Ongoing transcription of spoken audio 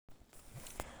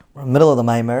We're in the middle of the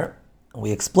Maimer, and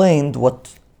we explained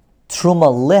what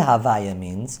Truma lehavaya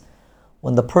means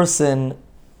when the person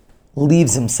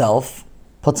leaves himself,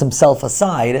 puts himself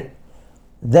aside,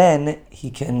 then he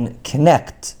can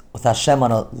connect with Hashem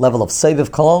on a level of Seiviv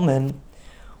Kolomen,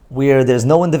 where there's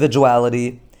no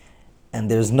individuality and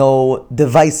there's no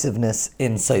divisiveness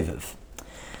in Seiviv.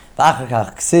 Now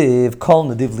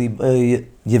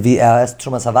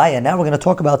we're going to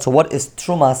talk about, so what is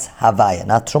Trumas Havaya,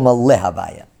 not Truma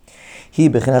lehavaya. The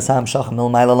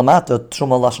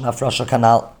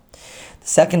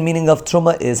second meaning of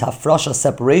Truma is Hafrasha,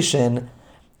 separation,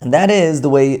 and that is the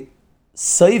way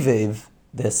Seiviv,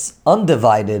 this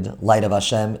undivided light of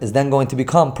Hashem, is then going to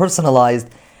become personalized,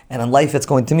 and in life it's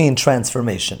going to mean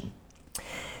transformation.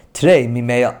 Today,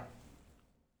 Memea,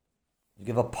 you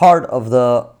give a part of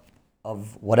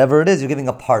whatever it is, you're giving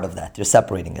a part of that, you're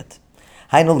separating it.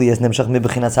 היינו להיות, נמשך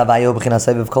מבחינת ההוויה ובחינת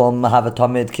סבב כל מהווה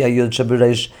תמיד כי ההיות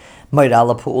שבראש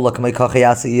מלמעלה הפעול כמכך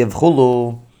יעשה איוב.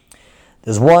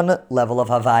 There's one level of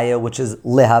Havaya, which is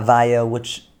lehavaya,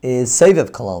 which is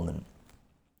Seviv Kolomen.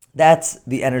 That's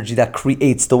the energy that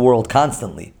creates the world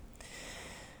constantly.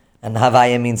 And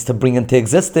Havaya means to bring into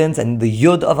existence, and the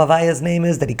Yud of Havaya's name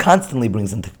is that he constantly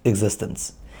brings into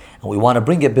existence. And we want to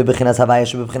bring it, b'bechinas Havaya,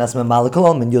 b'bechinas Mimala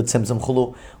Kolomen, Yud Tzimtzum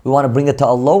Chulu. We want to bring it to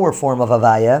a lower form of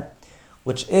Havaya,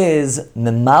 which is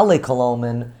Mimala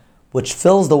Kolomen, which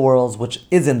fills the worlds, which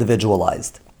is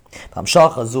individualized.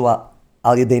 Hamshacha zua.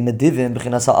 Nadiבים,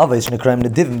 שנקראים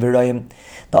נדיבים, ורועים.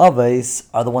 The avos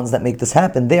are the ones that make this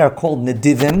happen. They are called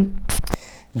Nadidim,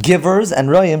 givers, and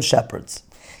Roim, shepherds.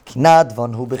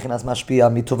 Nadvan hu b'chinas משפיע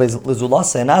mituvei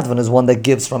lezulase. Nadvan is one that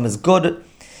gives from his good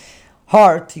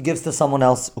heart, he gives to someone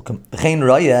else. A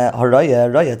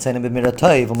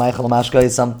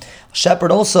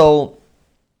shepherd also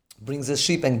brings his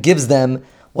sheep and gives them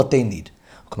what they need.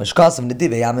 The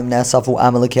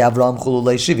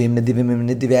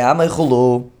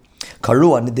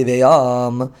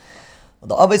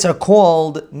avos are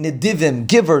called Nidivim,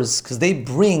 givers, because they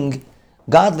bring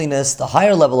godliness, the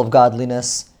higher level of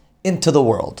godliness, into the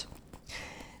world.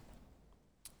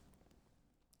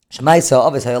 Their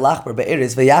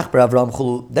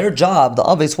job, the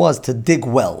avos, was to dig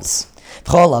wells.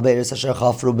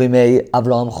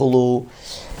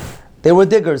 They were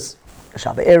diggers.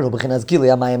 שבראש בבחינת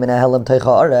גילוי המים מן ההלם תוך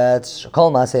הארץ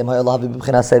שכל מעשיהם היו להביא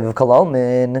בבחינת סבב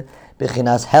קולמן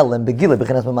בבחינת הלם בגילוי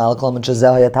בבחינת ממעלה קולמן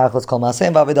שזה היה תכלס כל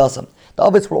מעשיהם ועבודתם. The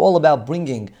avos were all about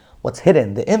bringing what's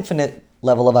hidden, the infinite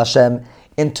level of Hashem,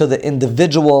 into the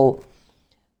individual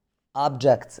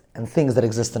objects and things that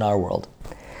exist in our world.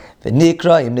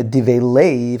 ונקראים נדיבי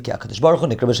לב כי הקדוש ברוך הוא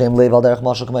נקרא בשם לב על דרך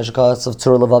משהו כמו שכתוב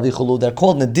צור לבבי חולו. They're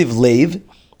called nediv lev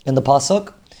in the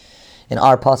pasuk, in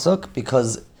our pasuk,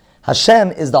 because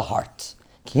Hashem is the heart.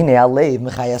 Because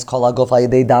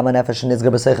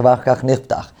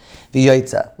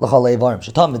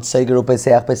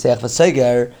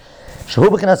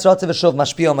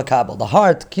the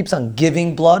heart keeps on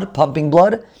giving blood, pumping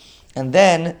blood, and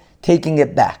then taking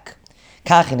it back.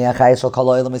 Also,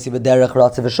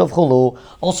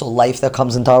 life that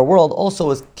comes into our world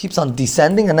also keeps on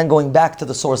descending and then going back to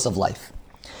the source of life.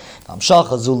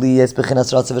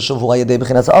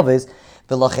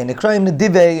 ולכן נקראים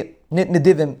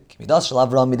נדיבים. כמידות של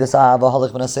אברהם מידס האהבה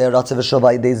הולך ונעשה רצה ושוב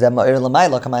על ידי זה מאיר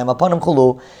למעלה כמים הפנים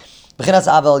חולו מבחינת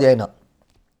האהבה על היינו.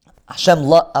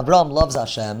 Abraham loves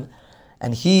Hashem,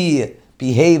 and he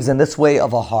behaves in this way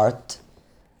of a heart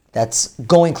that's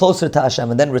going closer to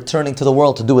Hashem and then returning to the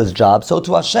world to do his job. So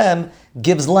to Hashem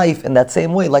gives life in that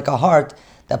same way, like a heart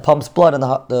that pumps blood and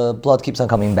the blood keeps on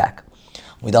coming back.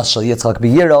 Avraham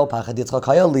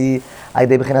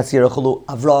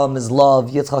is love,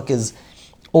 Yitzchak is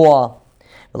awe.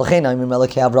 Each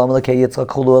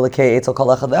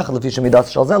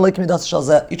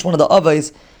one of the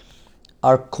avos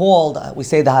are called, we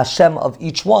say the Hashem of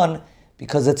each one,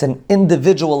 because it's an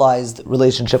individualized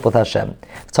relationship with Hashem.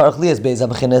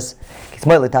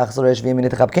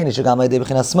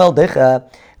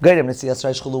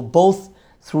 Both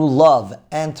through love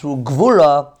and through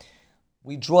gvura,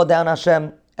 we draw down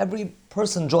Hashem. Every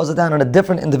person draws it down in a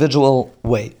different individual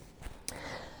way.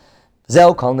 Now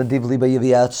we're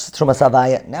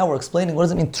explaining what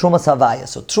does it mean Trumas Havaya.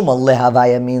 So Truma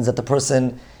lehavaya means that the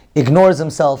person ignores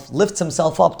himself, lifts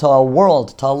himself up to a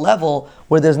world, to a level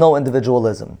where there's no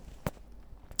individuality.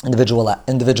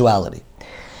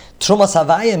 Trumas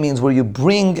Havaya means where you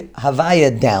bring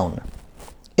Havaya down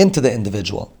into the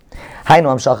individual.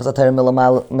 היינו המשך התורה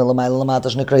מלמעלה למטה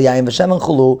שנקראים יין ושמן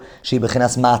חולו שהיא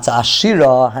בחינת מצה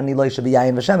עשירה הנילוי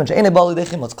שביין ושמן שאין בא לידי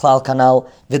חימוץ כלל כנ"ל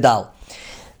ודל.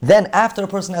 Then after a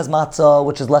person has matzah,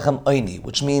 which is lechem oini,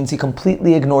 which means he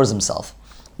completely ignores himself.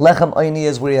 Lechem oini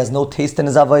is where he has no taste in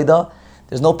his avodah,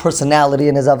 there's no personality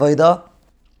in his avodah,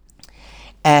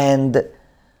 and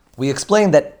we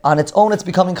explained that on its own it's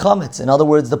becoming chametz. In other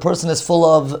words, the person is full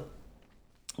of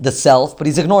the self, but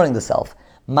he's ignoring the self.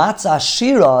 Matzah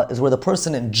shira is where the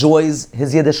person enjoys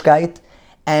his Yiddishkeit,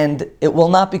 and it will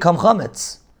not become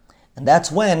chametz. And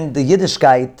that's when the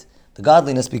Yiddishkeit, the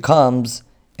godliness, becomes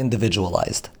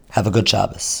individualized. Have a good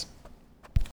Shabbos.